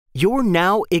You're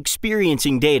now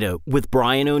experiencing data with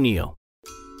Brian O'Neill.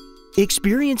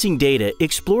 Experiencing Data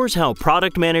explores how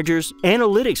product managers,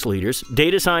 analytics leaders,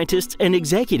 data scientists, and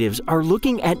executives are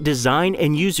looking at design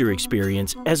and user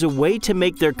experience as a way to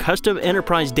make their custom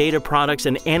enterprise data products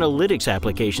and analytics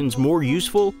applications more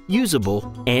useful,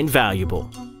 usable, and valuable.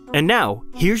 And now,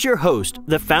 here's your host,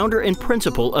 the founder and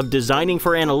principal of Designing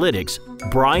for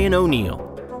Analytics, Brian O'Neill.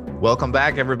 Welcome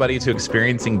back, everybody, to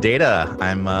Experiencing Data.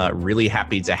 I'm really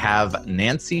happy to have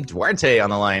Nancy Duarte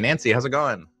on the line. Nancy, how's it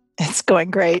going? It's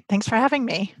going great. Thanks for having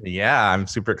me. Yeah, I'm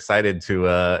super excited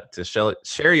to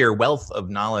share your wealth of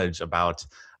knowledge about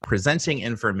presenting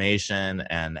information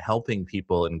and helping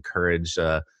people encourage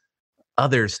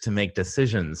others to make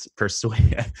decisions,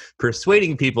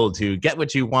 persuading people to get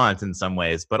what you want in some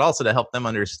ways, but also to help them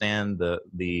understand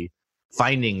the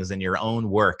findings in your own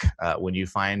work. When you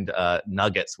find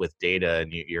nuggets with data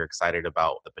and you're excited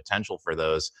about the potential for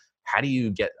those, how do you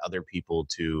get other people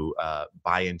to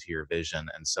buy into your vision?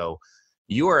 And so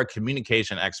you are a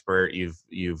communication expert.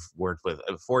 You've worked with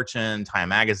Fortune, Time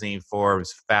Magazine,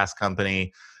 Forbes, Fast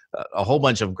Company, a whole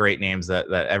bunch of great names that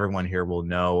everyone here will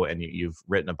know. And you've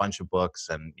written a bunch of books,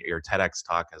 and your TEDx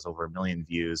talk has over 1 million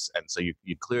views. And so you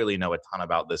clearly know a ton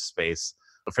about this space.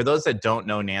 But for those that don't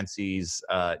know Nancy's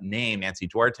name, Nancy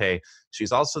Duarte,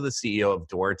 she's also the CEO of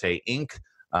Duarte Inc.,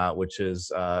 which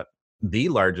is the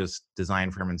largest design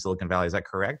firm in Silicon Valley. Is that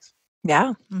correct?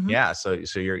 Yeah. Mm-hmm. Yeah. So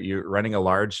you're running a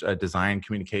large design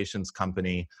communications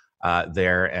company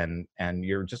there, and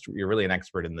you're really an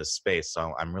expert in this space.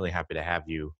 So I'm really happy to have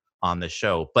you on the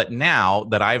show. But now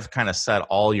that I've kind of said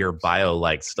all your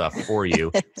bio-like stuff for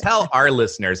you, tell our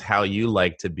listeners how you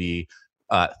like to be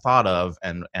thought of,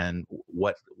 and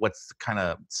what's the kind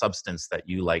of substance that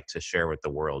you like to share with the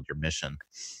world, your mission.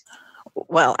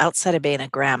 Well, outside of being a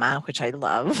grandma, which I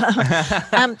love,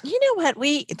 you know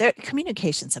what?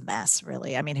 Communication's a mess,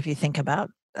 really. I mean, if you think about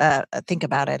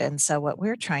it. And so what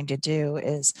we're trying to do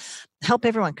is help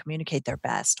everyone communicate their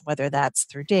best, whether that's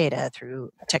through data,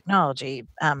 through technology,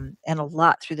 and a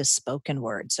lot through the spoken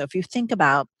word. So if you think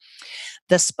about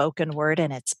the spoken word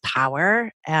and its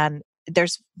power, and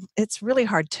it's really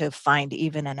hard to find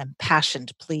even an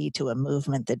impassioned plea to a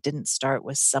movement that didn't start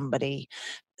with somebody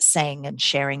saying and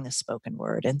sharing the spoken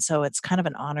word. And so it's kind of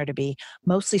an honor to be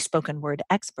mostly spoken word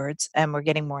experts. And we're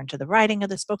getting more into the writing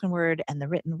of the spoken word and the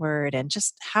written word, and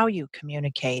just how you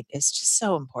communicate is just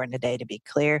so important today, to be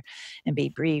clear and be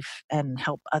brief and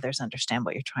help others understand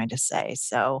what you're trying to say.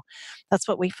 So that's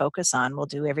what we focus on. We'll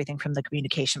do everything from the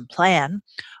communication plan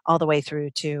all the way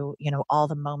through to, all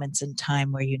the moments in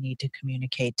time where you need to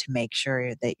communicate to make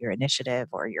sure that your initiative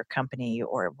or your company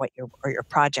or your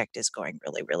project is going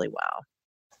really, really well.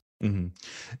 Mm-hmm.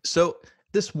 So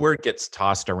this word gets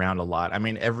tossed around a lot. I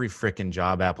mean, every freaking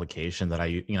job application that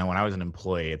when I was an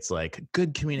employee, it's like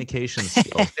good communication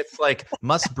skills. It's like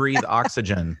must breathe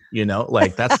oxygen,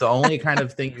 like that's the only kind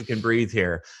of thing you can breathe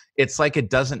here. It's like it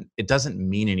doesn't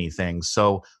mean anything.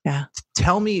 So yeah.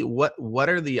 Tell me what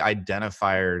are the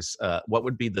identifiers? What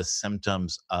would be the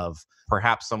symptoms of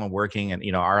perhaps someone working,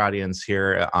 and our audience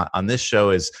here on this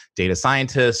show is data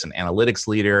scientists and analytics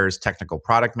leaders, technical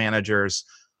product managers.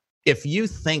 If you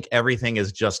think everything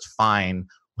is just fine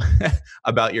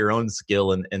about your own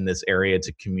skill in this area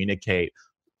to communicate,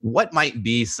 what might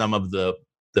be some of the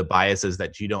biases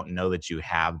that you don't know that you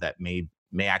have that may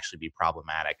actually be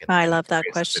problematic? I love that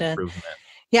question.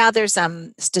 Yeah, there's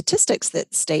statistics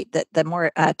that state that the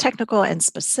more technical and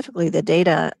specifically the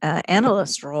data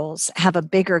analyst roles have a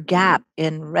bigger gap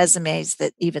in resumes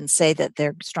that even say that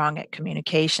they're strong at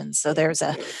communication. So there's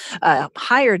a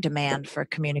higher demand for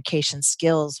communication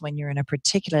skills when you're in a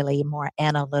particularly more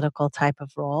analytical type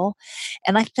of role.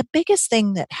 And the biggest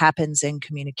thing that happens in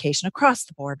communication across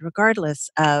the board, regardless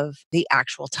of the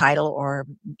actual title or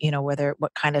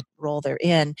what kind of role they're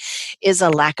in, is a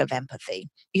lack of empathy.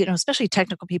 Especially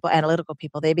technical people, analytical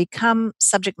people, they become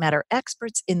subject matter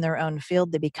experts in their own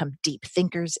field. They become deep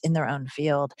thinkers in their own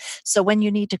field. So when you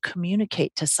need to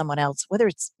communicate to someone else, whether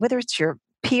it's your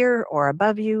peer or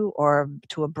above you or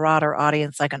to a broader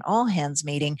audience, like an all hands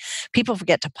meeting, people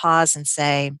forget to pause and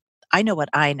say, I know what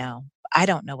I know. I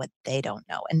don't know what they don't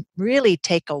know, and really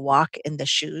take a walk in the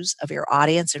shoes of your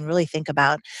audience and really think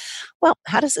about, well,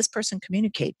 how does this person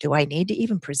communicate? Do I need to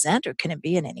even present, or can it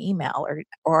be in an email?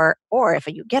 Or if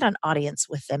you get an audience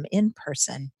with them in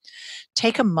person,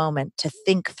 take a moment to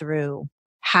think through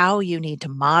how you need to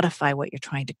modify what you're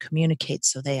trying to communicate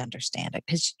so they understand it.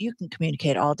 Because you can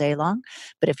communicate all day long,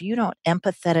 but if you don't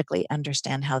empathetically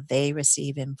understand how they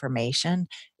receive information,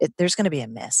 there's going to be a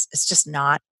miss. It's just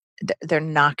not they're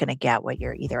not going to get what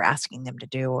you're either asking them to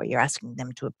do, or you're asking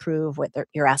them to approve, what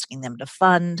you're asking them to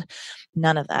fund.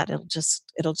 None of that.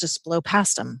 It'll just blow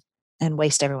past them and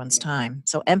waste everyone's time.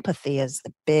 So empathy is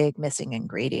the big missing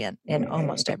ingredient in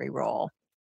almost every role.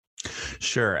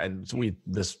 Sure. And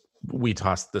we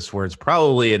tossed this word's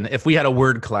probably, and if we had a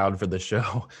word cloud for the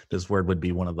show, this word would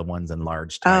be one of the ones in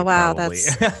large type. Oh, wow. Probably.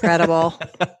 That's incredible.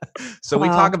 So we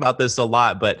talk about this a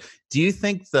lot, but do you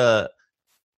think on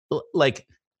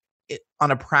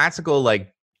a practical,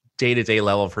 like day-to-day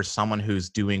level, for someone who's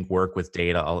doing work with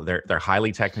data, they're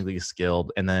highly technically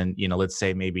skilled, and then, let's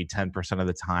say maybe 10% of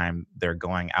the time they're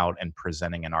going out and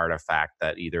presenting an artifact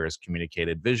that either is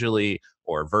communicated visually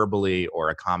or verbally or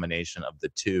a combination of the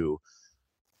two,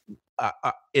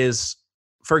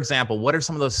 for example, what are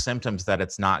some of those symptoms that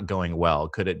it's not going well?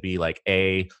 Could it be like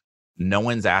no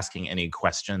one's asking any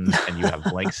questions and you have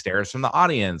blank stares from the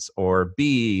audience, or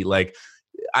B, like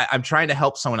I'm trying to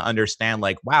help someone understand,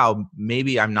 like, wow,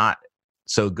 maybe I'm not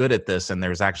so good at this and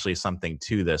there's actually something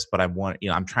to this, but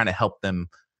I'm trying to help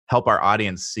our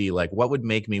audience see, like, what would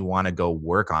make me want to go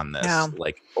work on this? Yeah.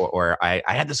 Like, or I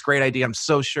had this great idea. I'm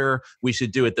so sure we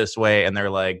should do it this way. And they're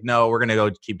like, no, we're going to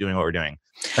go keep doing what we're doing.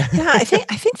 Yeah, I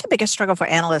think the biggest struggle for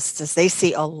analysts is they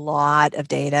see a lot of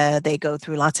data. They go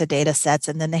through lots of data sets,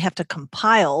 and then they have to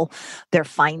compile their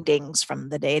findings from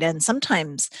the data. And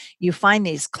sometimes you find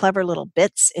these clever little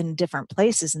bits in different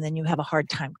places, and then you have a hard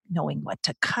time knowing what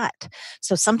to cut.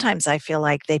 So sometimes I feel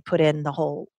like they put in the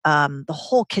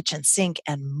whole kitchen sink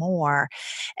and more.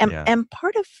 And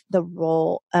part of the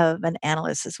role of an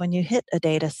analyst is, when you hit a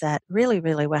data set, really,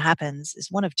 really what happens is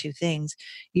one of two things.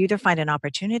 You either find an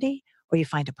opportunity, or you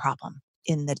find a problem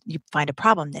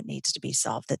that needs to be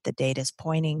solved, that the data is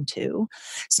pointing to.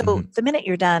 So the minute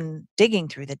you're done digging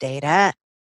through the data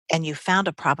and you found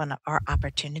a problem or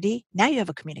opportunity, now you have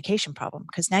a communication problem,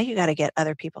 because now you got to get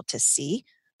other people to see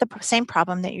the same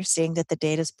problem that you're seeing, that the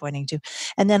data is pointing to.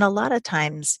 And then a lot of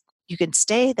times you can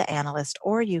stay the analyst,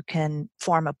 or you can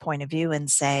form a point of view and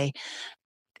say,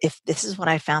 if this is what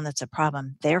I found that's a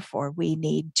problem, therefore we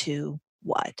need to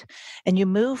what? And you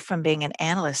move from being an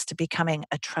analyst to becoming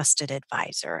a trusted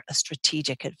advisor, a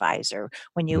strategic advisor,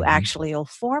 when you actually will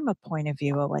form a point of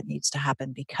view of what needs to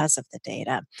happen because of the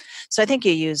data. So I think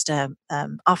you used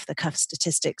off-the-cuff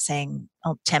statistic saying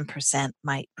 10%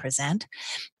 might present.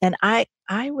 And I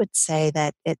would say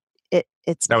that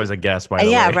it's that was a guess, by the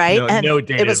way. Yeah, right. No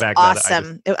data. It was back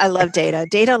awesome. I love data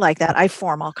like that. I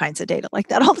form all kinds of data like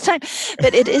that all the time.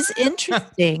 But it is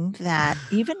interesting that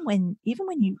even when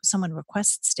someone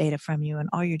requests data from you and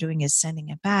all you're doing is sending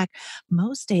it back,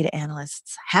 most data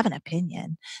analysts have an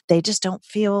opinion. They just don't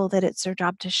feel that it's their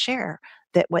job to share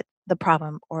that what the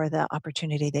problem or the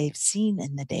opportunity they've seen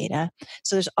in the data.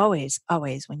 So there's always,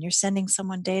 when you're sending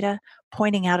someone data,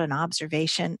 pointing out an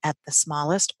observation at the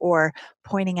smallest, or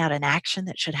pointing out an action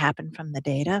that should happen from the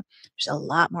data, there's a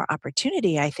lot more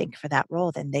opportunity, I think, for that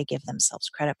role than they give themselves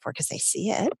credit for, because they see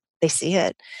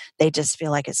it. They just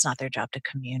feel like it's not their job to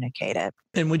communicate it.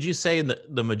 And would you say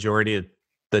that the majority of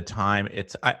the time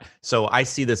I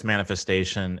see this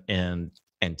manifestation in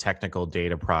technical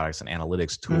data products and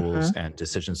analytics tools and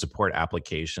decision support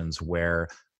applications, where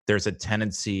there's a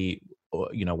tendency,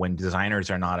 when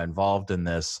designers are not involved in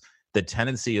this, the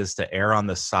tendency is to err on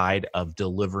the side of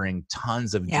delivering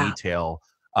tons of detail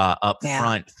up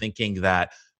front, thinking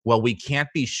that, well, we can't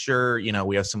be sure,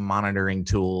 we have some monitoring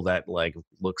tool that like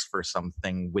looks for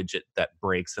something widget that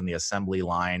breaks in the assembly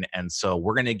line. And so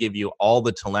we're going to give you all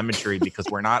the telemetry because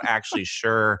we're not actually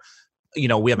sure.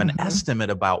 We have an estimate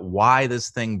about why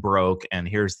this thing broke, and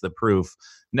here's the proof.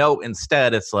 No,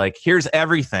 instead, it's like, here's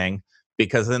everything,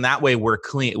 because then that way we're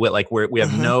clean. We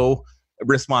have no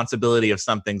responsibility if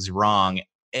something's wrong.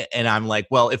 And I'm like,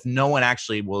 well, if no one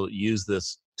actually will use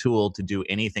this tool to do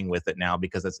anything with it now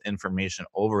because it's information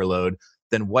overload,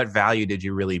 then what value did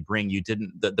you really bring? You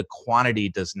didn't. The quantity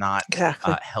does not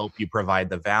help you provide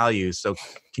the value. So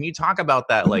can you talk about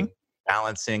that, like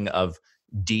balancing of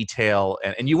detail,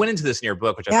 and you went into this in your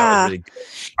book, which I thought was really good.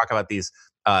 Talk about these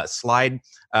slide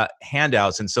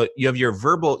handouts, and so you have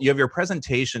your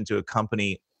presentation to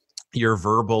accompany your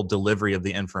verbal delivery of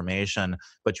the information,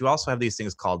 but you also have these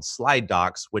things called slide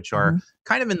docs, which are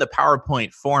kind of in the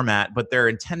PowerPoint format, but they're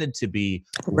intended to be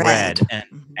read. And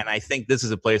I think this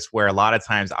is a place where a lot of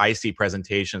times I see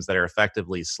presentations that are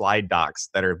effectively slide docs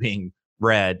that are being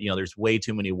read. There's way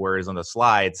too many words on the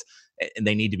slides, and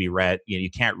they need to be read. You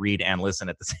can't read and listen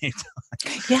at the same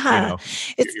time. Yeah,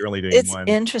 it's You're only doing it's one.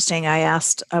 interesting. I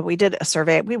asked, we did a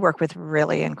survey. We work with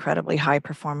really incredibly high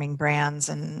performing brands,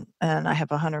 and I have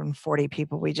 140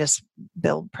 people. We just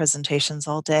build presentations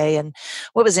all day. And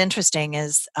what was interesting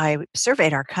is I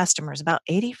surveyed our customers. About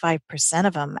 85%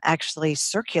 of them actually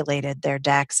circulated their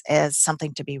decks as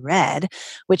something to be read,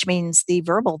 which means the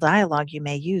verbal dialogue you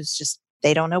may use just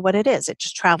they don't know what it is. It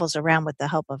just travels around with the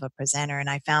help of a presenter. And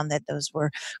I found that those were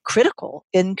critical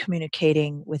in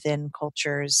communicating within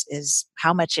cultures, is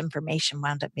how much information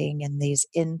wound up being in these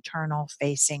internal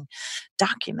facing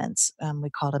documents.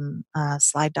 We call them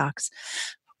slide docs.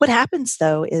 What happens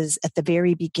though is at the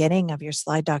very beginning of your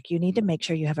slide doc, you need to make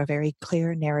sure you have a very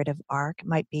clear narrative arc. It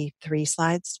might be 3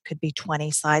 slides, could be 20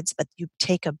 slides, but you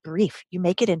take a brief, you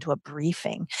make it into a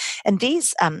briefing. And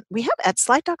these, we have at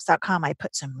slidedocs.com, I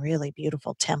put some really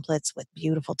beautiful templates with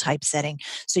beautiful typesetting.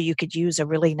 So you could use a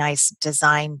really nice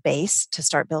design base to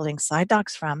start building slide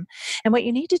docs from. And what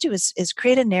you need to do is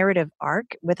create a narrative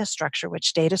arc with a structure,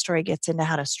 which Data Story gets into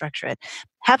how to structure it.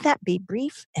 Have that be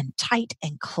brief and tight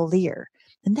and clear.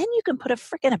 And then you can put a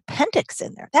freaking appendix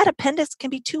in there. That appendix can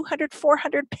be 200,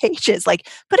 400 pages. Like,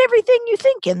 put everything you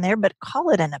think in there, but call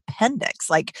it an appendix.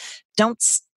 Like, don't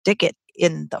stick it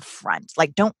in the front.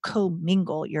 Like, don't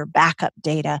commingle your backup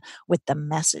data with the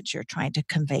message you're trying to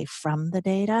convey from the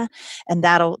data. And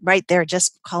that'll, right there,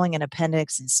 just calling an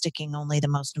appendix and sticking only the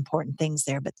most important things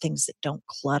there, but things that don't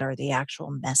clutter the actual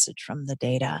message from the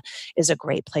data, is a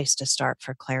great place to start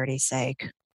for clarity's sake.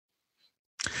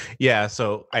 Yeah,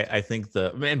 so I think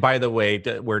and by the way,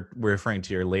 we're referring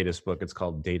to your latest book. It's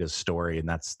called Data Story, and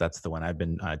that's the one I've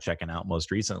been checking out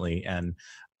most recently. And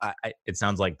it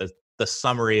sounds like the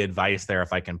summary advice there,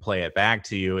 if I can play it back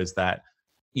to you, is that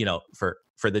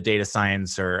for the data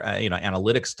science or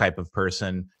analytics type of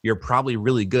person, you're probably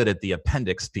really good at the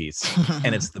appendix piece,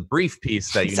 and it's the brief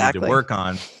piece that you need to work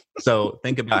on. So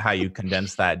think about how you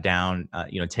condense that down.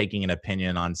 Taking an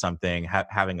opinion on something,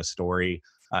 having a story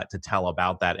to tell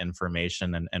about that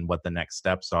information and what the next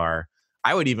steps are.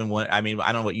 I would even want, I don't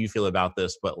know what you feel about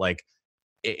this, but like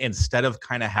instead of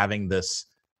kind of having this,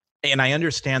 and I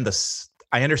understand the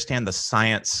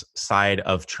science side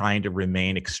of trying to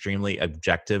remain extremely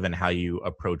objective in how you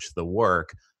approach the work,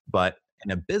 but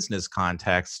in a business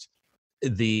context,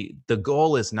 the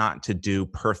goal is not to do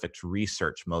perfect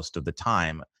research most of the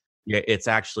time. It's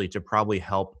actually to probably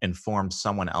help inform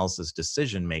someone else's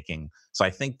decision making. So I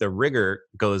think the rigor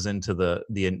goes into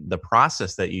the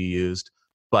process that you used.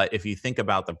 But if you think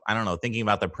about thinking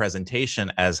about the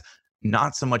presentation as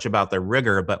not so much about the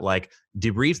rigor, but like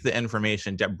debrief the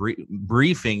information,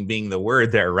 briefing being the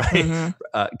word there, right?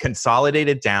 Mm-hmm. Consolidate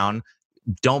it down.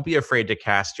 Don't be afraid to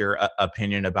cast your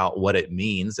opinion about what it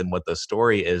means and what the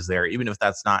story is there, even if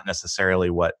that's not necessarily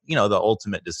what, the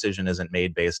ultimate decision isn't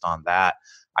made based on that.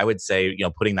 I would say,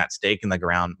 putting that stake in the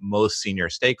ground, most senior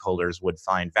stakeholders would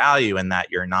find value in that.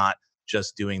 You're not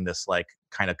just doing this like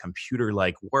kind of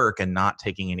computer-like work and not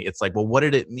taking any. It's like, well, what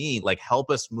did it mean? Like, help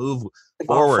us move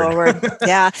forward.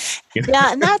 Yeah.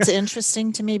 Yeah. And that's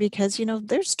interesting to me because,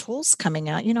 there's tools coming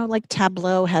out, like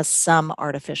Tableau has some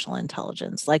artificial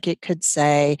intelligence. Like it could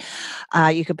say,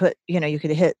 you could put, you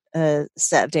could hit a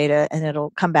set of data and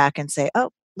it'll come back and say,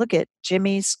 oh, look at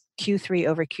Jimmy's Q3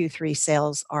 over Q3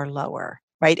 sales are lower,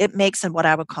 right? It makes what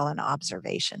I would call an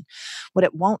observation. What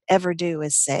it won't ever do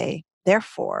is say,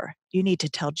 therefore, you need to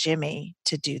tell Jimmy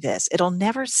to do this. It'll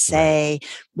never say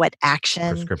what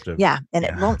action. Prescriptive. Yeah. And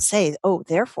it won't say, oh,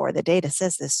 therefore the data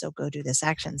says this, so go do this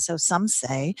action. So some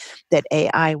say that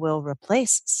AI will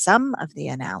replace some of the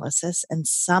analysis and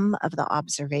some of the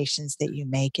observations that you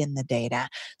make in the data.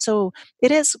 So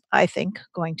it is, I think,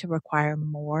 going to require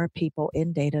more people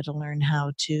in data to learn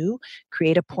how to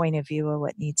create a point of view of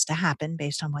what needs to happen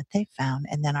based on what they found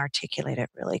and then articulate it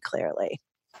really clearly.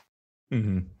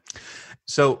 Mm-hmm.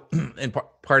 So, in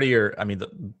part of your,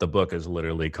 the book is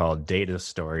literally called Data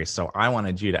Story. So I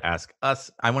wanted you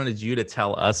to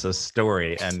tell us a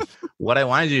story. And what I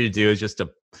wanted you to do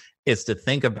is to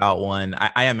think about one.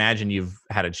 I imagine you've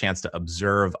had a chance to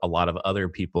observe a lot of other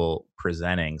people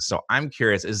presenting. So I'm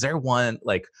curious, is there one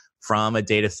like from a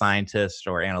data scientist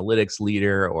or analytics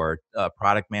leader or a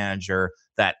product manager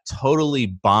that totally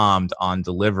bombed on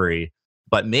delivery,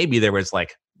 but maybe there was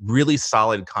like really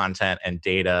solid content and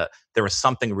data. There was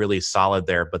something really solid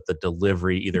there, but the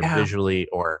delivery, either visually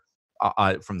or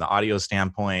from the audio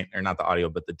standpoint, or not the audio,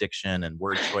 but the diction and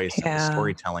word choice and the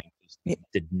storytelling just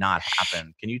did not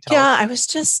happen. Can you tell Yeah, us? I was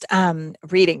just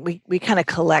reading. We kind of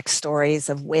collect stories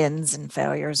of wins and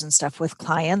failures and stuff with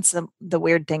clients. The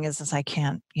weird thing is I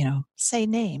can't, say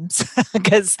names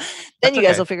because then That's you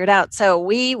guys okay. will figure it out. So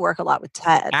we work a lot with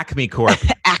TED. Acme Corp.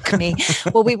 Acme.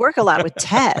 Well, we work a lot with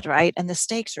TED, right? And the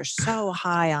stakes are so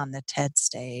high on the TED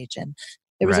stage. And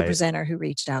there was a Right. presenter who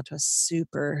reached out to us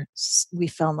we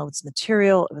fell in love with his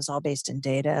material. It was all based in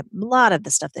data. A lot of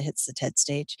the stuff that hits the TED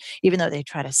stage, even though they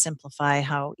try to simplify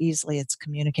how easily it's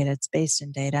communicated, it's based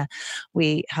in data.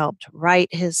 We helped write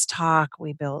his talk.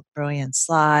 We built brilliant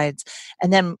slides.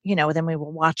 And then, then we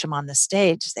will watch him on the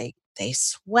stage. They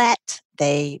sweat.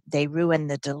 They ruin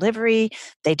the delivery.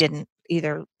 They didn't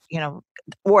either,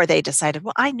 or they decided,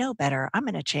 well, I know better. I'm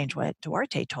going to change what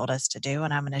Duarte told us to do,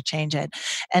 and I'm going to change it.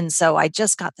 And so I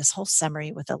just got this whole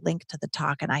summary with a link to the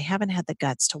talk, and I haven't had the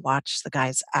guts to watch the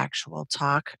guy's actual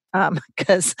talk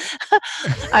because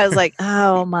I was like,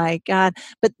 oh my God.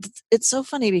 But it's so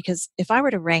funny because if I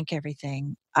were to rank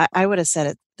everything, I would have said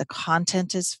it, the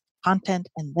content is content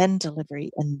and then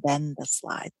delivery and then the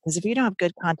slide. Because if you don't have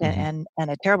good content Mhm. and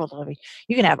a terrible delivery,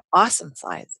 you can have awesome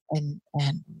slides and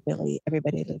really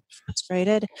everybody looks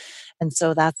frustrated. And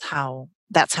so that's how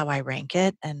I rank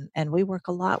it. And we work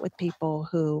a lot with people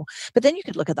who, but then you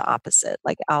could look at the opposite,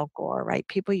 like Al Gore, right?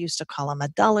 People used to call him a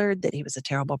dullard, that he was a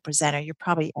terrible presenter. You're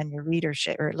probably, and your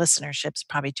readership or listenership's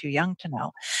probably too young to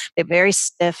know. They're very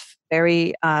stiff,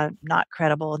 very not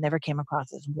credible, never came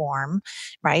across as warm,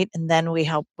 right? And then we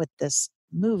help with this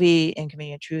movie,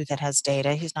 Inconvenient Truth, that has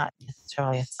data. He's not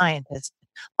necessarily a scientist,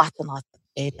 lots and lots of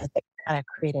data that kind of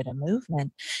created a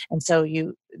movement. And so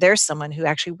there's someone who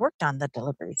actually worked on the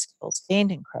delivery skills,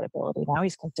 gained in credibility. Now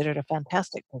he's considered a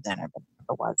fantastic presenter, but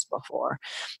never was before.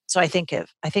 So I think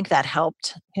that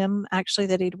helped him actually,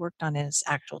 that he'd worked on his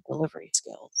actual delivery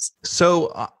skills.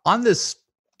 So on this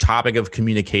topic of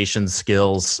communication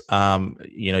skills,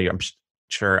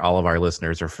 sure all of our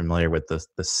listeners are familiar with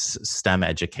the STEM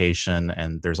education,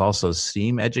 and there's also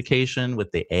STEAM education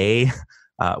with the A,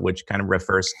 which kind of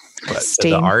refers to the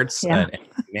STEAM, arts yeah. and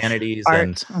humanities.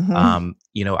 Art. And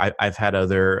I've had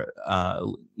other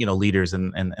leaders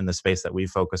in the space that we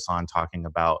focus on talking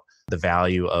about the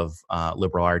value of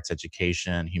liberal arts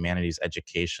education, humanities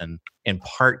education, in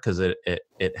part because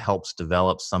it helps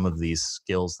develop some of these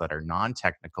skills that are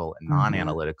non-technical and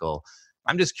non-analytical.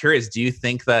 I'm just curious, do you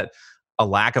think that a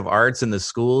lack of arts in the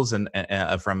schools and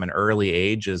from an early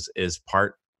age is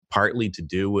partly to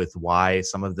do with why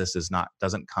some of this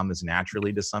doesn't come as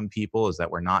naturally to some people? Is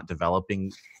that we're not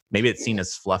developing? Maybe it's seen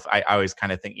as fluff. I always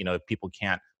kind of think, if people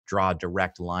can't draw a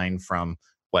direct line from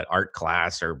what art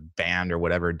class or band or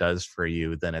whatever does for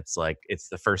you, then it's like it's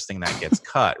the first thing that gets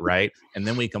cut, right? And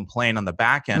then we complain on the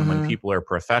back end when people are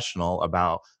professional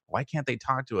about, why can't they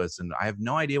talk to us? And I have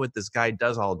no idea what this guy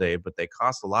does all day, but they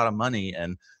cost a lot of money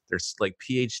and there's like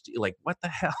PhD, like what the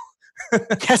hell?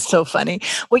 That's so funny.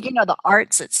 Well, the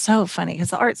arts, it's so funny because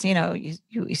the arts,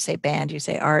 you say band, you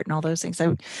say art and all those things.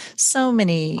 So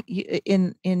many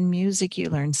in music, you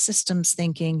learn systems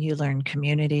thinking, you learn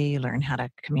community, you learn how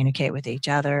to communicate with each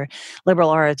other. Liberal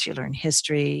arts, you learn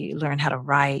history, you learn how to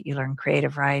write, you learn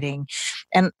creative writing.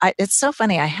 And it's so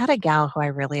funny. I had a gal who I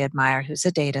really admire who's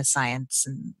a data science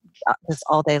and this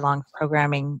all day long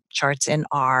programming charts in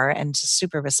R and just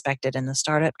super respected in the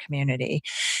startup community.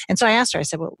 And so I asked her, I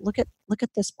said, well, look at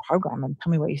this program and tell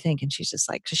me what you think. And she's just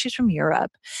like, because she's from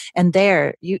Europe, and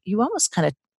there you almost kind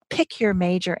of pick your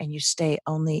major and you stay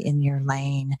only in your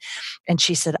lane. And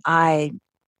she said, I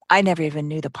never even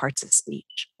knew the parts of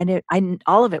speech. And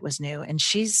all of it was new. And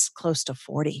she's close to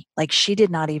 40. Like she did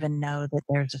not even know that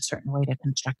there's a certain way to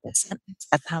construct a sentence.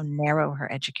 That's how narrow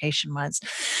her education was.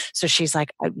 So she's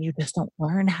like, you just don't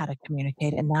learn how to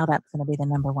communicate. And now that's going to be the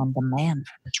number one demand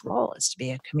for this role, is to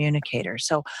be a communicator.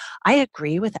 So I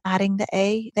agree with adding the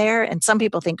A there. And some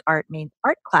people think art means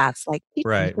art class, like teaching to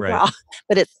Right. draw,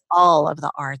 but it's all of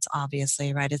the arts,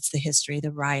 obviously, right? It's the history,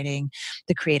 the writing,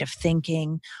 the creative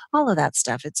thinking, all of that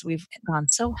stuff. We've gone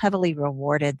so heavily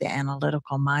rewarded the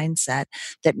analytical mindset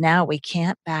that now we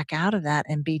can't back out of that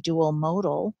and be dual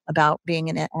modal about being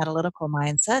an analytical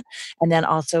mindset and then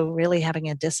also really having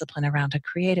a discipline around a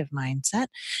creative mindset.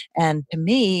 And to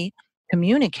me,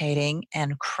 communicating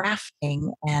and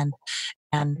crafting and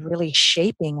really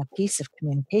shaping a piece of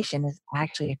communication is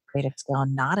actually a creative skill,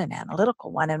 not an analytical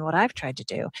one. And what I've tried to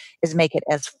do is make it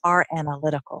as far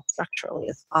analytical structurally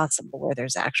as possible, where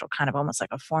there's actual kind of almost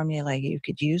like a formula you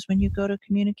could use when you go to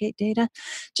communicate data,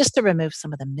 just to remove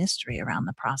some of the mystery around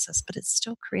the process, but it's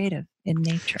still creative in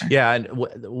nature. Yeah, and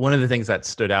one of the things that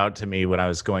stood out to me when I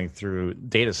was going through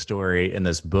data story in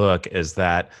this book is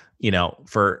that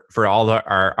for all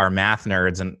our math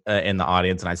nerds and in the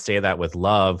audience, and I say that with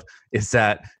love, is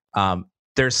that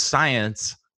there's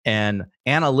science and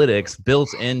analytics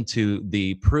built into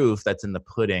the proof that's in the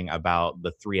pudding about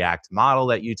the 3-act model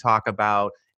that you talk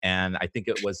about. And I think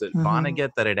it was at Vonnegut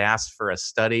that had asked for a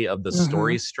study of the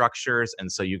story structures.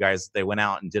 And so they went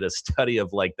out and did a study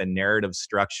of like the narrative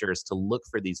structures to look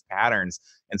for these patterns.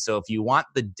 And so if you want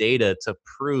the data to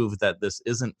prove that this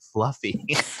isn't fluffy,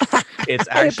 it's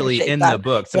actually in the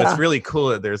book. So it's really cool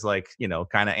that there's like,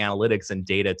 kind of analytics and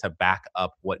data to back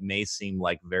up what may seem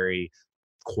like very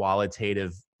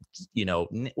qualitative,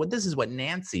 this is what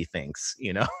Nancy thinks,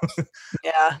 Yeah,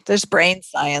 there's brain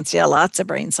science. Yeah, lots of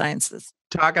brain science.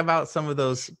 Talk about some of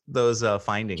those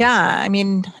findings. Yeah, I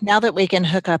mean, now that we can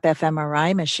hook up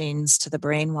fMRI machines to the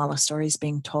brain while a story is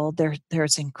being told,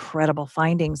 there's incredible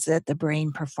findings that the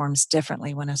brain performs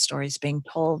differently when a story is being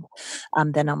told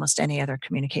than almost any other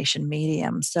communication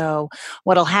medium. So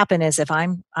what'll happen is if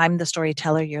I'm the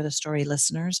storyteller, you're the story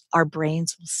listeners, our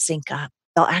brains will sync up.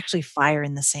 They'll actually fire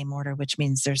in the same order, which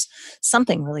means there's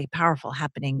something really powerful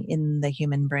happening in the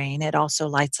human brain. It also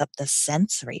lights up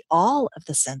all of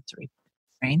the sensory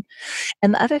brain.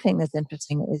 And the other thing that's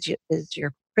interesting is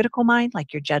your critical mind,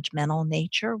 like your judgmental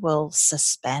nature, will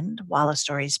suspend while a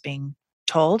story is being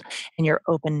told, and you're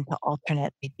open to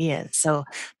alternate ideas. So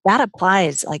that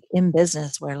applies like in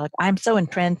business where, look, I'm so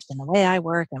entrenched in the way I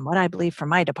work and what I believe for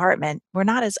my department, we're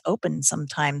not as open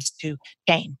sometimes to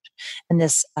change. And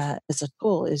this as a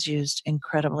tool is used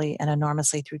incredibly and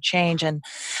enormously through change. And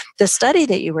the study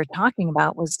that you were talking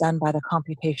about was done by the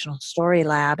Computational Story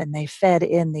Lab, and they fed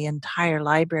in the entire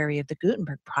library of the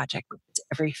Gutenberg Project, which is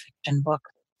every fiction book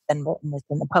been written that's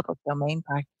in the public domain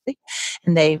practically.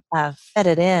 And they fed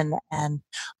it in and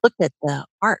looked at the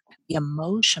arc, the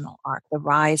emotional arc, the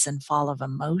rise and fall of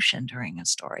emotion during a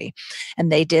story. And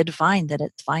they did find that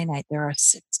it's finite. There are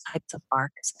 6 types of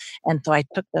arcs. And so I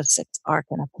took those 6 arc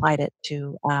and applied it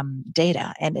to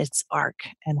data and its arc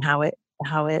and how it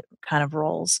kind of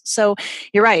rolls. So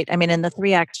you're right. I mean, in the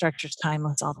 3-act structure is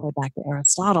timeless all the way back to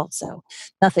Aristotle. So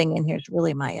nothing in here is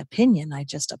really my opinion. I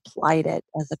just applied it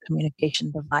as a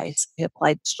communication device. I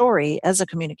applied story as a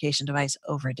communication device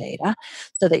over data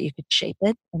so that you could shape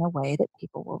it in a way that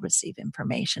people will receive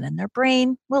information and their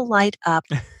brain will light up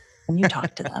when you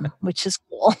talk to them, which is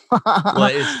cool. Well,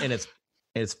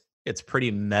 it's pretty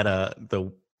meta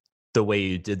the way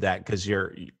you did that, because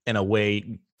you're in a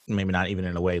way, maybe not even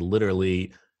in a way,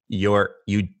 literally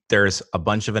there's a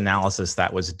bunch of analysis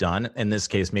that was done. In this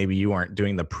case, maybe you weren't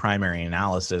doing the primary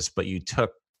analysis, but you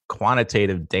took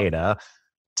quantitative data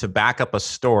to back up a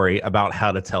story about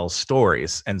how to tell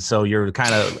stories. And so you're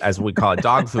kind of, as we call it,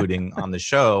 dog fooding on the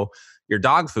show, you're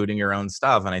dog fooding your own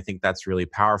stuff. And I think that's really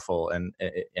powerful. And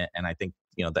I think,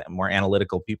 the more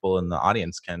analytical people in the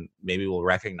audience will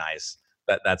recognize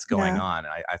that's going on.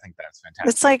 And I think that's fantastic.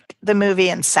 It's like the movie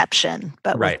Inception,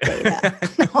 but with data.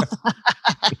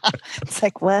 It's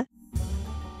like, what?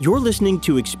 You're listening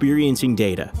to Experiencing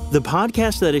Data, the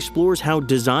podcast that explores how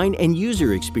design and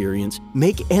user experience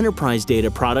make enterprise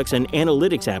data products and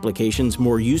analytics applications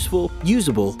more useful,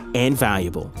 usable, and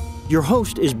valuable. Your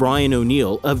host is Brian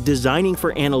O'Neill of Designing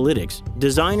for Analytics,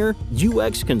 designer,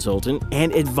 UX consultant,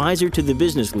 and advisor to the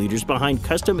business leaders behind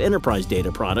custom enterprise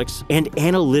data products and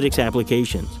analytics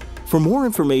applications. For more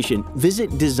information, visit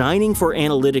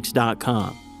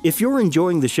designingforanalytics.com. If you're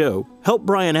enjoying the show, help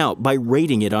Brian out by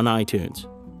rating it on iTunes.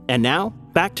 And now,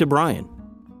 back to Brian.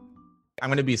 I'm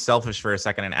going to be selfish for a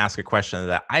second and ask a question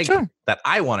that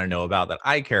I want to know about, that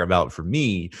I care about for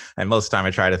me. And most of the time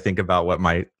I try to think about what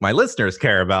my listeners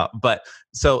care about. But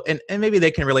so, and maybe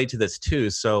they can relate to this too.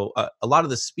 So a lot of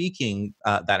the speaking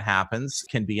that happens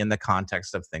can be in the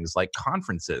context of things like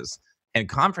conferences. And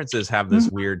conferences have this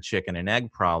weird chicken and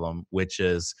egg problem, which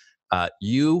is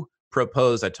you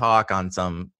propose a talk on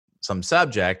some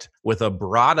subject with a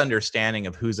broad understanding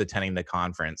of who's attending the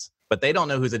conference, but they don't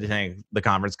know who's attending the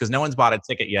conference because no one's bought a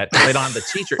ticket yet. They don't have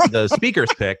the speakers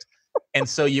picked. And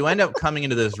so you end up coming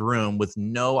into this room with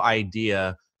no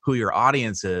idea who your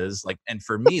audience is. And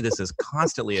for me, this is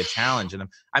constantly a challenge. And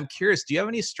I'm curious, do you have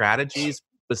any strategies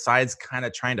besides kind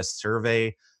of trying to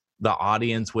survey the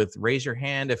audience with raise your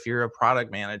hand if you're a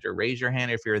product manager, raise your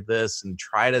hand if you're this, and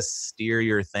try to steer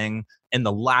your thing in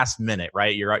the last minute,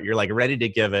 right? You're like ready to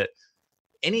give it.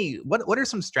 What are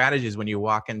some strategies when you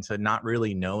walk into not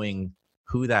really knowing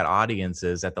who that audience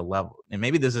is at the level? And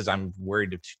maybe I'm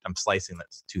worried I'm slicing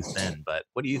this too thin, but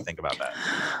what do you think about that?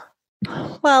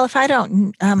 Well, if I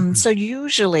don't, so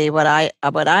usually what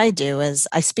I do is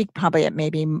I speak probably at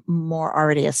maybe more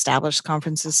already established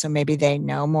conferences, so maybe they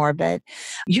know more. But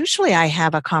usually, I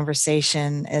have a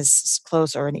conversation as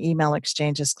close or an email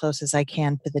exchange as close as I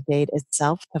can to the date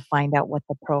itself to find out what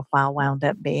the profile wound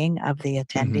up being of the Hmm.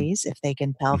 attendees, if they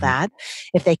can tell Hmm. that.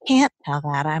 If they can't tell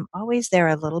that, I'm always there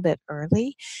a little bit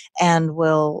early, and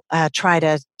will try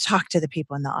to talk to the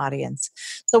people in the audience.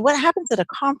 So what happens at a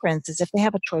conference is if they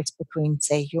have a choice between,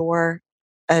 say, your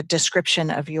a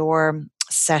description of your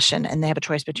session and they have a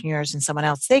choice between yours and someone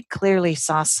else, they clearly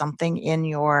saw something in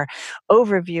your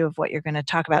overview of what you're going to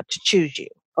talk about to choose you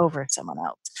over someone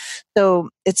else. So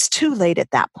it's too late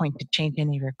at that point to change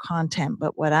any of your content.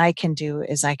 But what I can do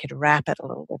is I could wrap it a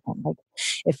little different. Like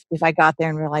if I got there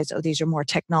and realized, oh, these are more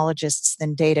technologists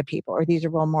than data people, or these are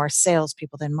well more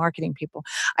salespeople than marketing people,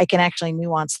 I can actually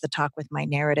nuance the talk with my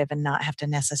narrative and not have to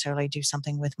necessarily do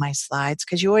something with my slides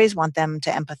because you always want them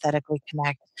to empathetically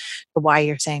connect to why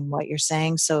you're saying what you're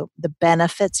saying. So the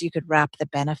benefits, you could wrap the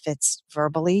benefits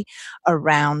verbally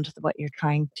around what you're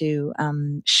trying to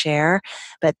share.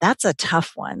 But that's a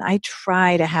tough one. I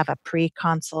try to have a pre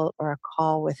consult or a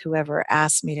call with whoever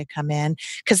asks me to come in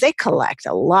because they collect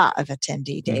a lot of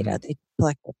attendee Hmm. data. They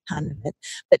collect a ton of it.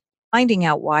 But finding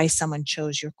out why someone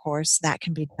chose your course, that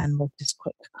can be done with just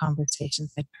quick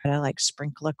conversations. I try to like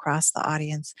sprinkle across the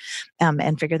audience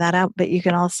and figure that out. But you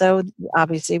can also,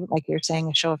 obviously, like you're saying,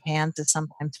 a show of hands is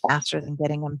sometimes faster than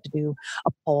getting them to do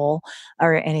a poll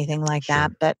or anything like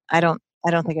that. Sure. But I don't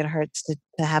think it hurts to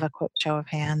have a quick show of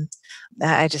hands.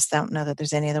 I just don't know that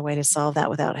there's any other way to solve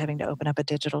that without having to open up a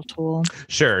digital tool.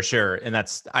 Sure, sure. And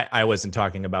I wasn't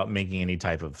talking about making any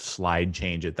type of slide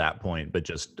change at that point, but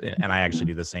just, and I actually Mhm.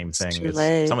 do the same It's thing. too It's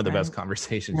late, some of the best right?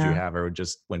 conversations you Yeah, have are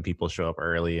just when people show up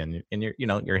early and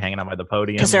you're hanging out by the because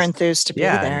podium they're and enthused to be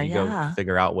yeah, and there. you go Yeah.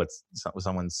 figure out what's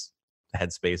someone's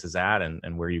headspace is at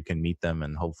and where you can meet them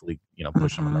and hopefully,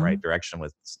 push them in the right Mhm. direction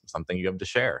with something you have to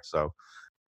share.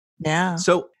 Yeah.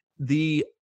 So the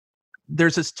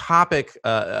there's this topic,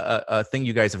 a thing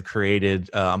you guys have created,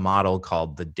 a model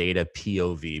called the data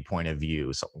POV, point of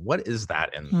view. So, what is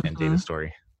that in data Mhm.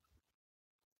 story?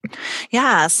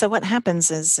 Yeah, so what happens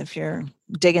is if you're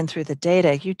digging through the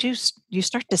data, you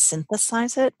start to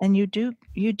synthesize it and you do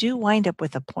wind up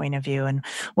with a point of view, and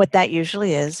what that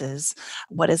usually is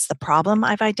what is the problem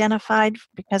I've identified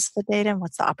because of the data and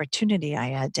what's the opportunity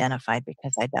I identified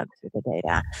because I dug through the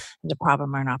data. There's a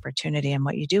problem or an opportunity, and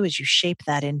what you do is you shape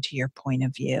that into your point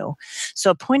of view. So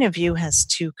a point of view has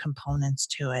two components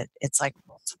to it. It's like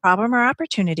what's the problem or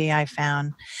opportunity I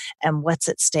found and what's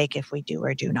at stake if we do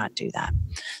or do not do that.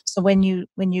 So when you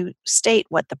state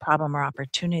what the problem or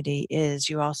opportunity is,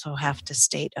 you also have to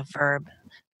state a verb.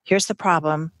 Here's the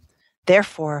problem,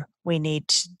 therefore we need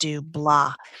to do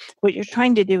blah. What you're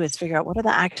trying to do is figure out what are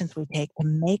the actions we take to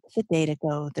make the data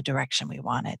go the direction we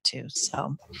want it to.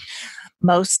 So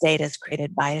most data is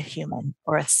created by a human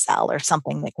or a cell or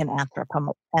something that can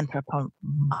anthropomologically,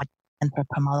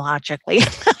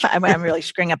 I'm really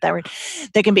screwing up that word,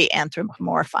 they can be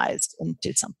anthropomorphized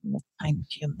into something that's kind of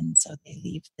human. So they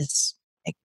leave this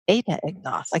like, data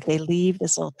exhaust, like they leave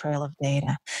this little trail of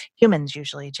data. Humans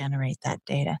usually generate that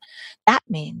data. That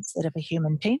means that if a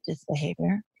human changes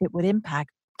behavior, it would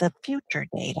impact the future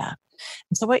data.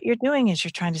 And so what you're doing is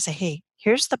you're trying to say, hey,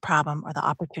 here's the problem or the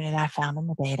opportunity I found in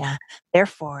the data.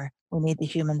 Therefore, we need the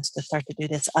humans to start to do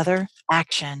this other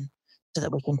action so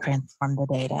that we can transform the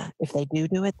data. If they do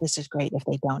it, this is great. If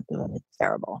they don't do it, it's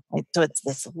terrible. Right? So it's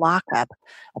this lockup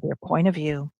of your point of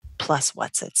view plus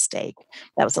what's at stake.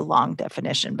 That was a long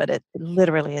definition, but it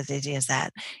literally is easy as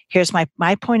that. Here's my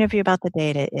point of view about the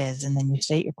data is, and then you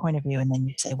state your point of view, and then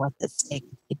you say what's at stake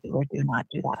if you do or do not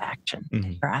do that action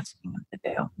Hmm. you're asking them to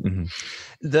do. Hmm.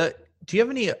 The Do you have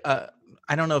any? I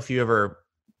don't know if you ever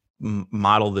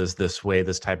model this way,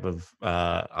 this type of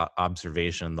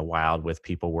observation in the wild with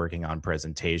people working on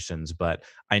presentations, but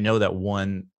I know that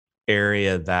one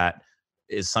area that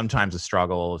is sometimes a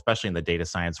struggle, especially in the data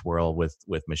science world with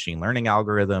machine learning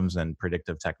algorithms and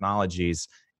predictive technologies,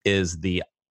 is the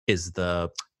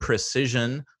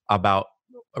precision about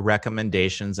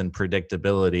recommendations and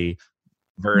predictability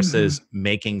Mhm, versus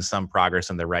making some progress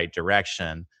in the right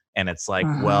direction. And it's like,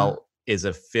 mhm, well, is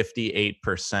a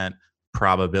 58%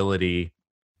 probability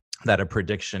that a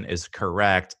prediction is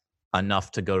correct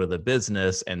enough to go to the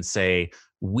business and say,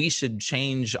 we should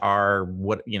change our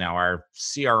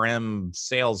CRM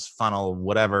sales funnel,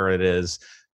 whatever it is,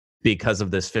 because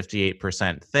of this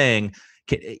 58% thing.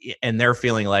 And they're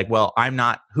feeling like, well, I'm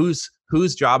not, whose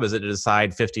job is it to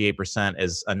decide 58%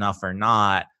 is enough or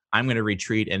not? I'm going to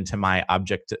retreat into my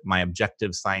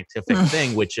objective scientific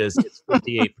thing, which is it's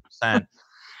 58%.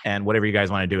 And whatever you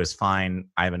guys want to do is fine.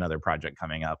 I have another project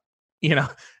coming up. Can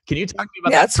you talk to me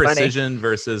about that precision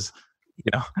versus,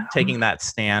 taking that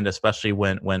stand, especially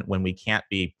when we can't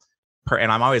be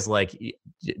and I'm always like,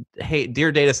 hey,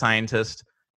 dear data scientist,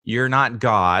 you're not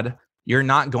God. You're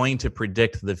not going to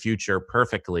predict the future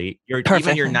perfectly.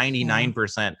 Even your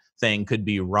 99% thing could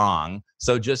be wrong.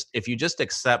 So if you just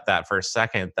accept that for a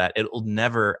second, that it will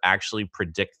never actually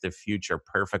predict the future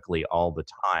perfectly all the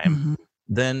time,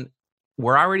 then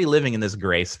we're already living in this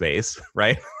gray space,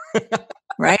 right?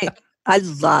 Right. I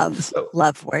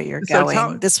love where you're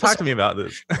going. Talk to me about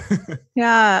this.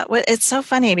 Yeah, well, it's so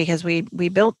funny because we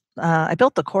built I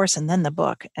built the course and then the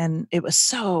book, and it was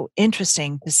so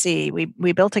interesting to see.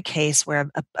 We built a case where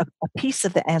a piece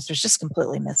of the answer is just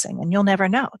completely missing, and you'll never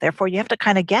know. Therefore, you have to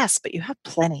kind of guess, but you have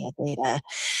plenty of data.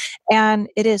 And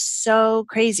it is so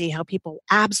crazy how people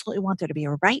absolutely want there to be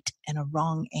a right and a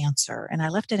wrong answer. And I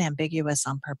left it ambiguous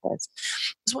on purpose.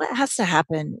 Because what has to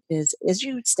happen is as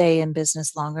you stay in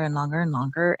business longer and longer and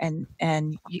longer, and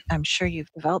I'm sure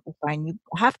you've developed this, Brian, you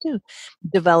have to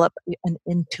develop an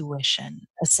intuition,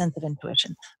 a sense of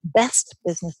intuition. Best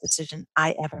business decision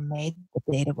I ever made, the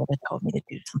data would have told me to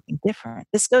do something different.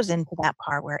 This goes into that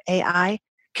part where AI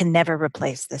can never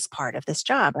replace this part of this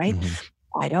job, right?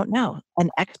 I don't know. An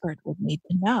expert would need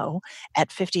to know at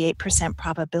 58%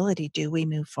 probability, do we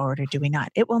move forward or do we not?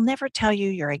 It will never tell you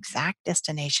your exact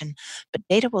destination, but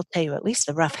data will tell you at least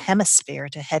the rough hemisphere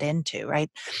to head into, right?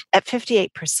 At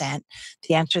 58%,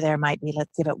 the answer there might be,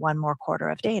 let's give it one more quarter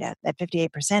of data. At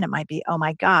 58%, it might be, oh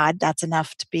my God, that's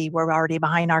enough to be, we're already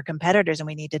behind our competitors and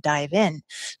we need to dive in.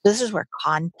 This is where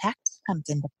context comes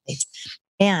into place.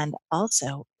 And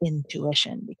also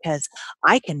intuition, because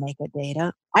I can make a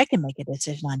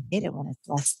decision on data when it's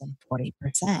less than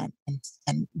 40%.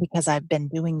 And because I've been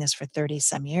doing this for 30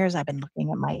 some years, I've been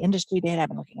looking at my industry data, I've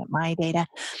been looking at my data,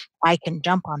 I can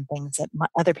jump on things that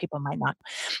other people might not.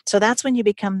 So that's when you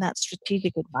become that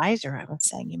strategic advisor. I was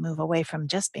saying you move away from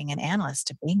just being an analyst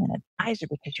to being an advisor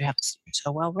because you're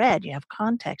so well read, you have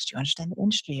context, you understand the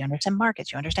industry, you understand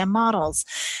markets, you understand models.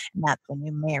 And that's when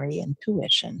you marry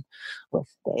intuition with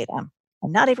data.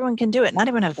 And not everyone can do it. Not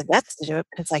everyone has the guts to do it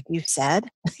because, like you said,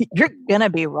 you're going to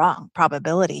be wrong,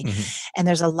 probability. And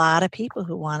there's a lot of people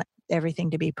who want everything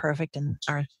to be perfect and the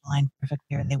stars align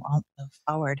perfectly or they won't move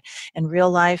forward. And real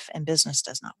life and business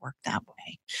does not work that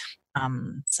way.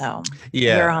 So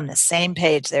we're on the same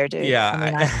page there, dude. Yeah. I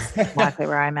mean, that's exactly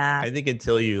where I'm at. I think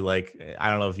until you I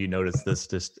don't know if you noticed this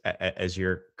just as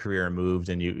your career moved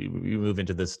and you move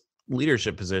into this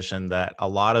leadership position, that a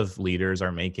lot of leaders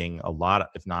are making a lot,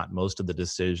 if not most of the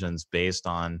decisions based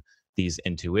on these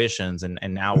intuitions. And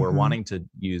now we're wanting to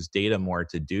use data more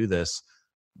to do this.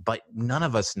 But none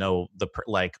of us know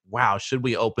wow, should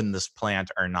we open this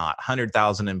plant or not?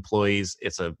 100,000 employees,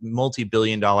 it's a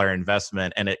multi-billion-dollar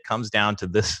investment, and it comes down to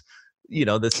this, the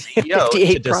CEO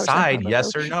to decide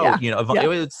yes or no.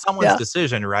 It's someone's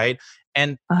decision, right?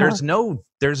 And there's no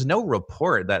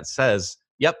report that says,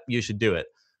 "Yep, you should do it."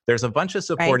 There's a bunch of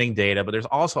supporting data, but there's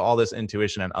also all this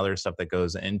intuition and other stuff that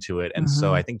goes into it. And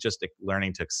so I think just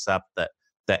learning to accept that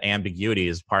ambiguity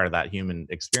is part of that human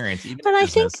experience, even in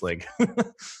business.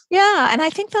 Yeah, and I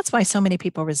think that's why so many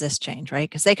people resist change, right?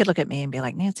 Because they could look at me and be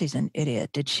like, Nancy's an idiot.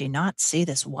 Did she not see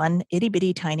this one itty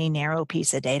bitty tiny narrow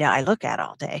piece of data I look at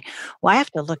all day? Well, I have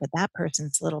to look at that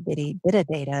person's little bitty bit of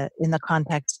data in the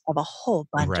context of a whole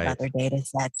bunch of other data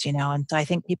sets, and so I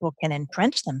think people can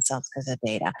entrench themselves because of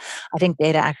data. I think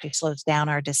data actually slows down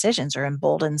our decisions or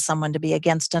emboldens someone to be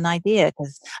against an idea.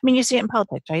 Because, I mean, you see it in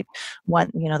politics, right?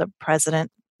 The president,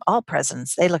 all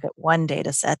presidents, they look at one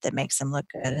data set that makes them look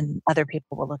good, and other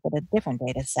people will look at a different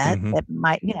data set that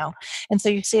might, and so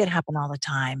you see it happen all the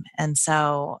time. And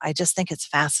so I just think it's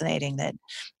fascinating that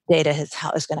data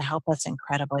is going to help us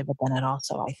incredibly, but then it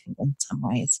also, I think, in some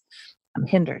ways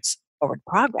hinders forward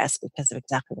progress because of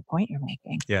exactly the point you're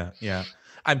making. Yeah.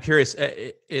 I'm curious,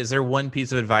 is there one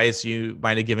piece of advice you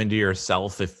might have given to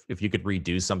yourself if you could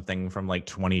redo something from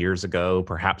 20 years ago,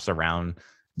 perhaps around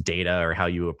data or how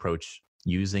you approach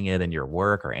using it in your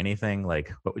work or anything?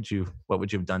 What would you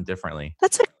have done differently?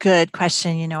 That's a good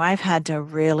question. I've had to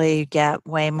really get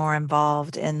way more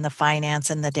involved in the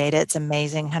finance and the data. It's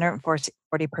amazing.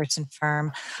 140 person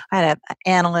firm. I had an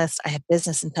analyst. I had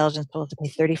business intelligence tools to pay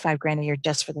 35 grand a year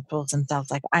just for the tools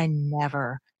themselves. I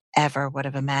never, ever would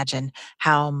have imagined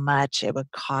how much it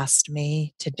would cost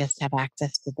me to just have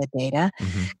access to the data.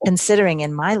 Considering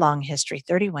in my long history,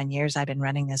 31 years I've been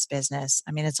running this business.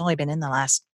 I mean, it's only been in the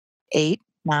last 8,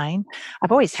 9.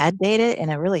 I've always had data in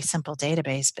a really simple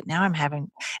database, but now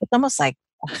it's almost like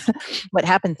what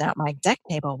happens now at my exec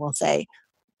table, will say,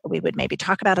 we would maybe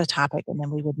talk about a topic and then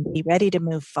we would be ready to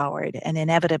move forward. And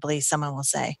inevitably, someone will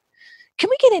say, can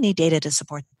we get any data to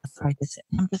support our decision?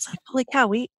 I'm just like, holy cow,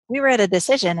 we were at a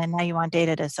decision and now you want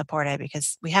data to support it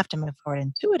because we have to move forward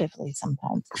intuitively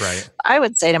sometimes. Right. I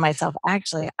would say to myself,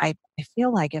 actually, I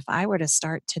feel like if I were to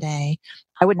start today,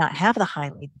 I would not have the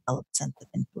highly developed sense of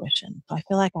intuition. So I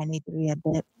feel like I need to be a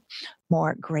bit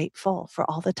more grateful for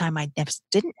all the time I just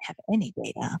didn't have any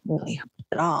data really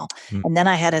at all. Mm. And then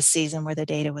I had a season where the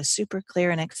data was super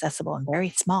clear and accessible and very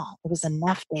small. It was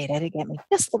enough data to get me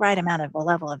just the right amount of a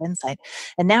level of insight.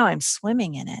 And now I'm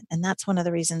swimming in it. And that's one of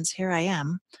the reasons here I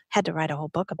am, had to write a whole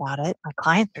book about it. My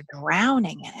clients are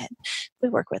drowning in it. We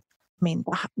work with,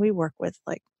 we work with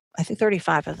like, I think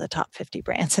 35 of the top 50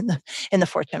 brands in the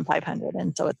Fortune 500,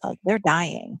 and so it's like they're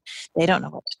dying. They don't know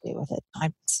what to do with it.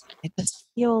 I just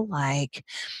feel like,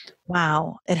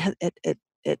 wow,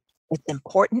 it's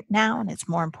important now, and it's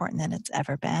more important than it's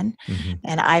ever been. Mm-hmm.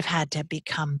 And I've had to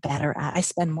become better at. I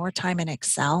spend more time in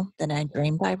Excel than I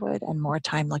dreamed I would, and more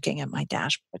time looking at my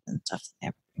dashboard and stuff than I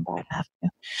ever dreamed I'd have to.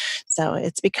 So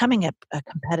it's becoming a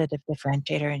competitive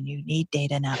differentiator, and you need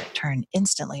data now to turn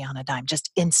instantly on a dime. Just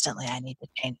instantly, I need to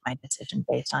change my decision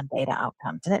based on data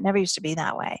outcomes, and it never used to be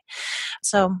that way.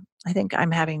 So I think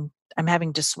I'm having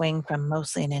to swing from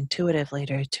mostly an intuitive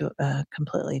leader to a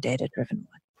completely data-driven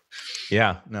one.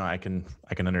 Yeah, no, I can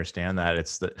understand that.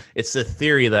 It's the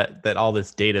theory that all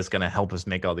this data is going to help us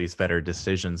make all these better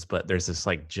decisions, but there's this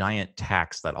like giant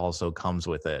tax that also comes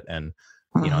with it. And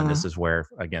and this is where,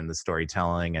 again, the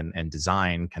storytelling and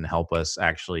design can help us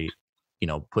actually,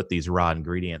 put these raw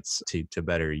ingredients to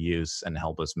better use and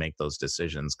help us make those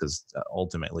decisions. Because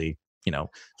ultimately, as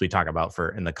we talk about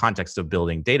in the context of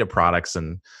building data products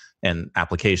and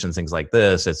applications, things like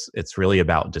this, it's really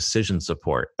about decision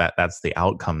support. That's the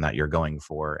outcome that you're going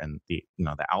for, and the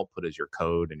output is your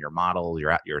code and your model,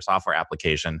 your software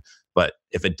application. But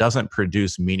if it doesn't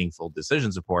produce meaningful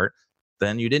decision support,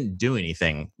 then you didn't do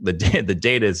anything. The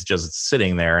data is just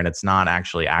sitting there and it's not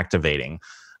actually activating.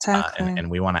 Exactly. And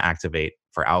we want to activate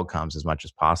for outcomes as much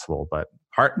as possible, but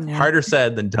harder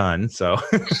said than done. So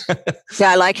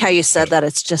yeah, I like how you said that.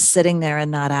 It's just sitting there and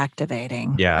not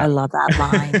activating. Yeah. I love that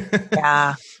line.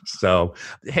 Yeah. So,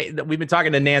 hey, we've been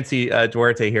talking to Nancy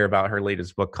Duarte here about her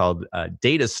latest book called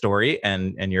Data Story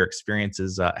and your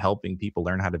experiences helping people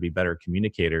learn how to be better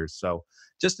communicators. So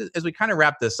just as we kind of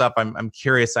wrap this up, I'm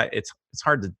curious. It's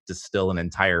hard to distill an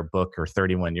entire book or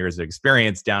 31 years of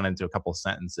experience down into a couple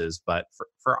sentences. But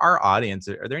for our audience,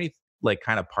 are there any like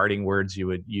kind of parting words you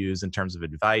would use in terms of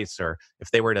advice, or if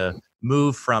they were to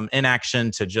move from inaction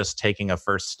to just taking a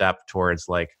first step towards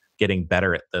like getting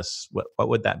better at this, what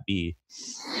would that be?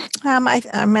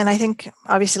 I think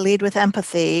obviously lead with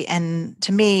empathy, and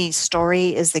to me,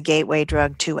 story is the gateway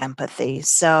drug to empathy.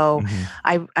 So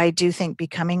I do think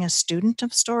becoming a student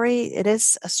of story, it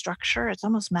is a structure. It's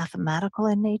almost mathematical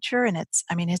in nature, and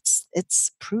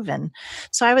it's proven.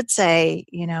 So I would say,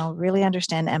 really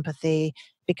understand empathy,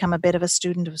 become a bit of a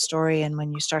student of story, and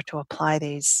when you start to apply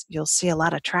these, you'll see a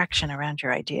lot of traction around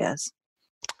your ideas.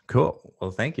 Cool.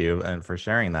 Well, thank you and for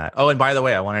sharing that. Oh, and by the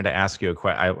way, I wanted to ask you a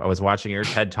question. I was watching your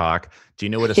TED Talk. Do you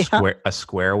know what a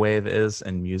square wave is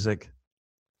in music?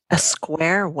 A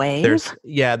square wave? There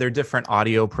are different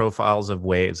audio profiles of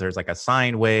waves. There's like a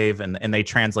sine wave, and they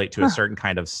translate to a certain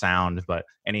kind of sound. But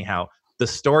anyhow, the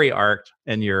story arc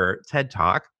in your TED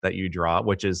Talk that you draw,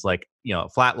 which is like, a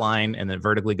flat line and then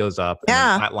vertically goes up, and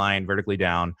then flat line vertically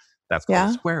down. That's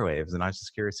called square waves. And I was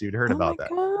just curious if you'd heard about that.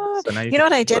 So now you know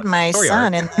what I did? My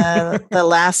son in the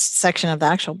last section of the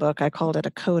actual book, I called it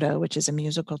a coda, which is a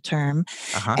musical term.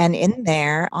 And in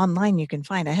there, online, you can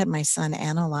find, I had my son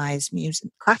analyze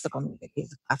classical music.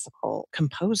 He's a classical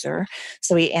composer.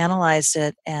 So he analyzed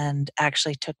it and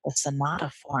actually took the sonata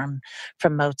form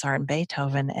from Mozart and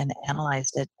Beethoven and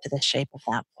analyzed it to the shape of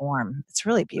that form. It's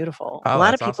really beautiful. A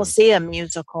lot of people see a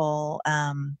musical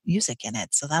music in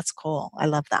it. So that's cool. I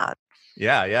love that.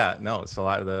 Yeah. No, it's a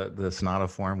lot of the sonata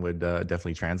form would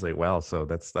definitely translate well. So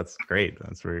that's great.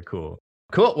 That's very cool.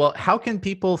 Cool. Well, how can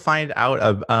people find out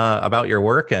about your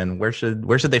work, and where should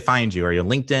they find you? Are you on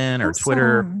LinkedIn or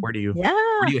Twitter? Where do you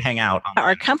hang out?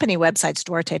 Our company website's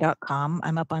duarte.com.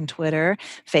 I'm up on Twitter,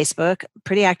 Facebook,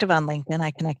 pretty active on LinkedIn.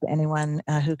 I connect to anyone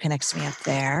who connects me up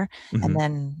there. And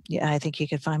then I think you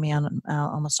could find me on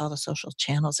almost all the social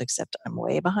channels, except I'm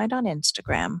way behind on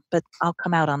Instagram, but I'll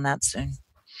come out on that soon.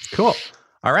 Cool.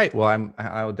 All right. Well,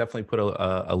 I'll definitely put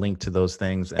a link to those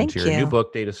things and to your new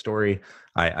book, Data Story.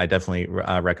 I definitely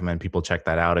recommend people check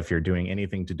that out if you're doing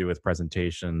anything to do with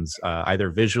presentations,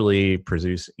 either visually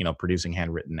producing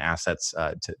handwritten assets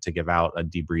to give out,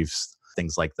 debriefs,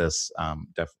 things like this.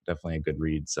 Definitely a good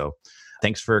read. So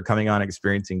thanks for coming on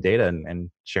Experiencing Data and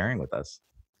sharing with us.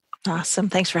 Awesome.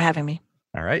 Thanks for having me.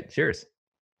 All right. Cheers.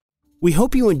 We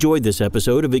hope you enjoyed this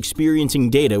episode of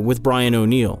Experiencing Data with Brian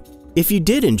O'Neill. If you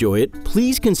did enjoy it,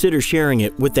 please consider sharing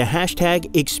it with the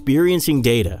hashtag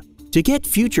 #ExperiencingData. To get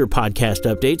future podcast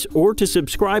updates or to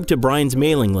subscribe to Brian's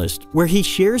mailing list, where he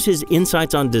shares his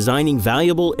insights on designing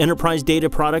valuable enterprise data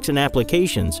products and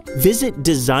applications, visit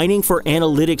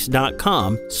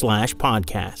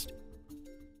designingforanalytics.com/podcast.